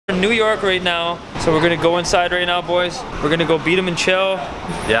in New York right now, so we're gonna go inside right now, boys. We're gonna go beat them in CHEL.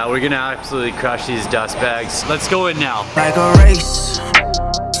 Yeah, we're gonna absolutely crush these dust bags. Let's go in now. Like a race,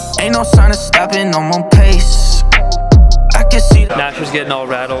 ain't no sign of stopping, I'm on pace. I can see Nasher's getting all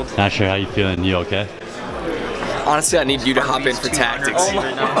rattled. Nasher, how you feeling? You okay? Honestly, I need you to hop in for tactics.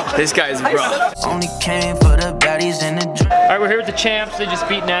 This guy is rough. only came for the baddies in the drink. All right, we're here with the champs. They just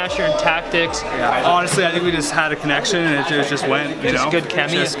beat Nasher in tactics. Yeah, honestly, I think we just had a connection and it just went, you know? Good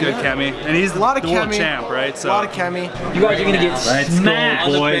chemi. Just good chemi. And he's the world champ, right? So. A lot of chemi. You guys are gonna get smashed.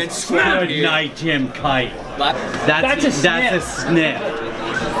 Let's go, boys. Good night, Jim Kite. That's a snip. That's a snip.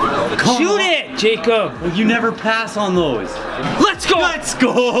 Shoot it, Jacob. Well, you never pass on those. Let's go. Let's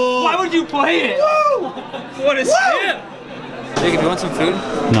go. Why would you play it? Woo! What a snip. Jacob, you want some food?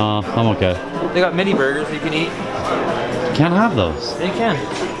 No, I'm okay. They got mini burgers you can eat. Can't have those. They can.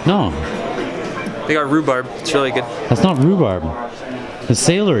 No. They got rhubarb. It's really good. That's not rhubarb. It's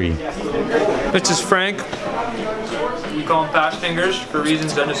celery. This is Frank. We call him Fast Fingers for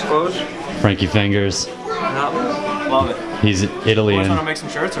reasons undisclosed. Frankie Fingers. Yeah. Love it. He's Italian. Want to make some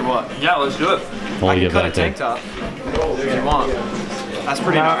shirts or what? Yeah, let's do it. While you get Cut a back there. tank top. If you want. That's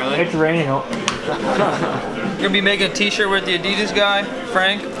pretty gnarly. It's raining. You're gonna be making a t-shirt with the Adidas guy,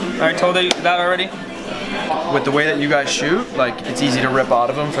 Frank. I told you that already. With the way that you guys shoot, like it's easy to rip out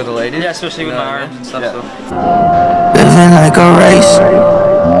of them for the ladies. Yeah, especially with my arms and stuff. Living like a race.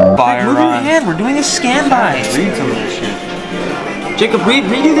 Fire Move your run. hand. We're doing a scan by. Read some of this shit. Jacob,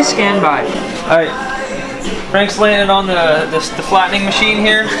 redo the scan by. All right. Frank's laying it on the flattening machine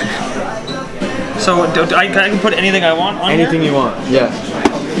here. So I can put anything I want on Anything here? you want. Yeah.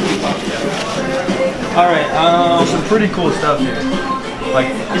 All right. There's some pretty cool stuff here. Like,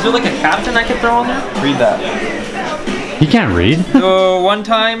 Is there like a captain I could throw on there? read that. You can't read. The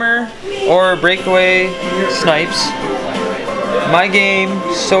one-timer or breakaway snipes. My game,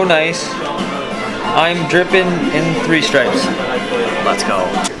 so nice. I'm dripping in 3 stripes. Let's go.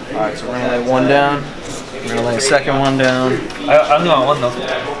 All right, so we're gonna lay one down. We're gonna lay a second one down. I only want one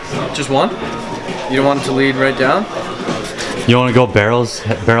though. Just one? You don't want it to lead right down? You want to go barrel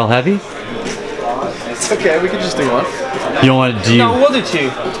heavy? It's okay. We could just do one. You don't want to do. No, we'll do 2.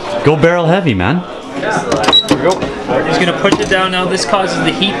 Go barrel heavy, man. Here we go. We're just gonna push it down now. This causes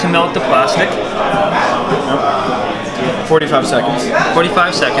the heat to melt the plastic. 45 seconds.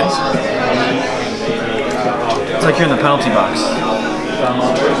 45 seconds. It's like you're in the penalty box.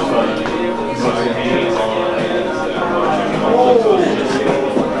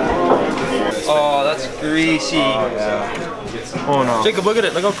 Oh, that's greasy. Oh no. Jacob, look at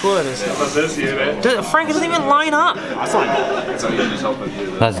it. Look how cool it is. Frank, it doesn't even line up.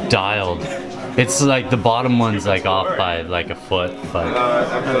 That's dialed. It's like the bottom one's like off by like a foot, but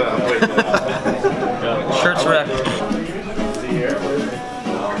Shirt's wrecked.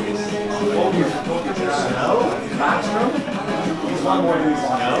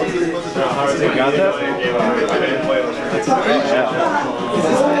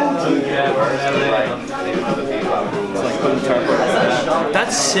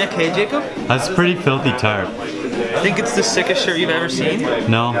 That's sick, hey Jacob? that's pretty filthy tarp. I think it's the sickest shirt you've ever seen.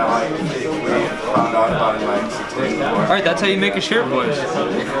 No. Alright, that's how you make a shirt, boys.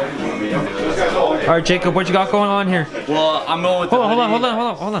 Alright, Jacob, what you got going on here? Well, I'm going with. Hold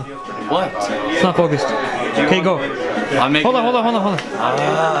on. What? It's not focused. Okay, go. I'm making. Hold on.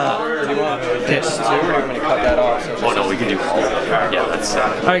 Do you want this too, or do you want me to cut that off? Oh no, we can do all. Yeah, that's.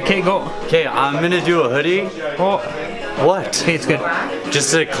 Alright, okay, go. Okay, I'm gonna do a hoodie. Oh, What? okay, it's good.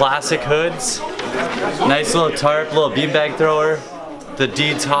 Just a classic hoods. Nice little tarp, little beanbag thrower. The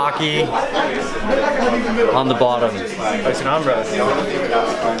Deeds hockey on the bottom. Nice and umbrella.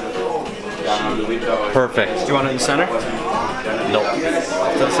 Perfect. Do you want it in the center? Nope. To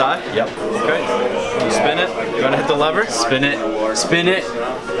the side? Yep. Okay. You spin it. You want to hit the lever? Spin it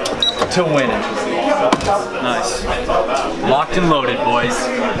to win it. Nice. Locked and loaded, boys.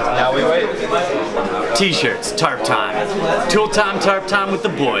 Now we wait. T-shirts, tarp time. Tool time, tarp time with the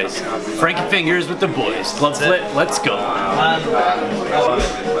boys. Frankie Fingers with the boys. Club split, let's go. I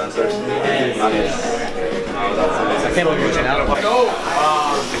can't believe you're out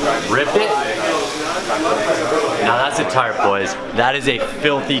of Rip it. Now that's a tarp, boys. That is a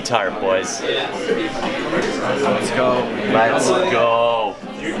filthy tarp, boys. Let's go. Let's go.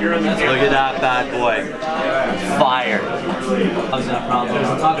 Look at that bad boy. Fire. How's that problem?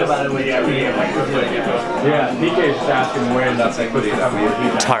 We'll talk about it with you. Yeah, PK's just asking where that's like put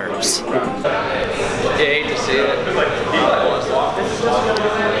Tarps. You hate to see it.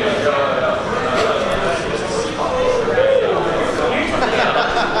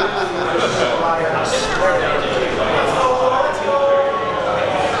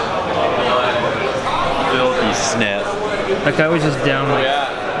 That guy was just down like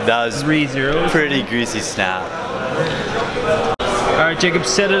That was 3-0. pretty greasy snap. All right, Jacob,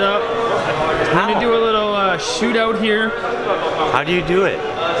 set it up. We're gonna do a little shootout here. How do you do it?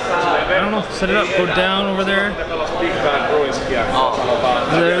 I don't know. Set it up. Go down over there.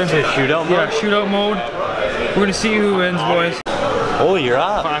 There. To shootout mode? Yeah, shootout mode. We're gonna see who wins, boys. Oh, you're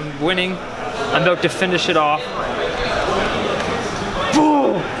up. I'm winning. I'm about to finish it off.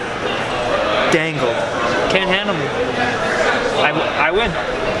 Boom! Dangled. Can't handle me. I win.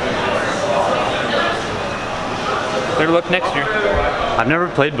 Better look next year. I've never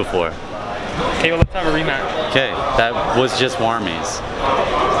played before. Okay, well, let's have a rematch. Okay, that was just warmies.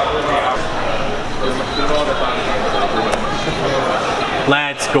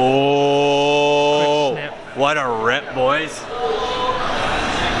 Let's go! What a rip, boys.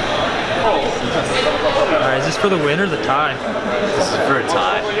 Alright, is this for the win or the tie? This is for a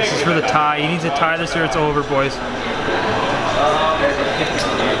tie. This is for the tie. He needs a tie this or it's over, boys.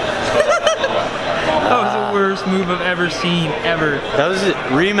 That was the worst move I've ever seen, ever. That was a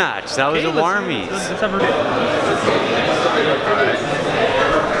rematch. That was a warmies.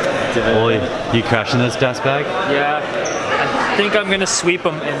 Holy, you crushing this dust bag? Yeah. I think I'm gonna sweep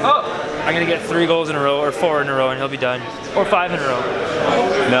him and I'm gonna get 3 goals in a row or 4 in a row and he'll be done. Or 5 in a row.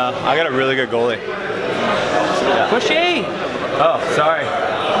 No, I got a really good goalie. Pushy! Oh, sorry.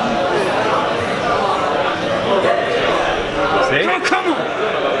 See? Oh, come on!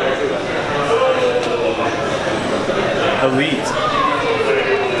 Elite.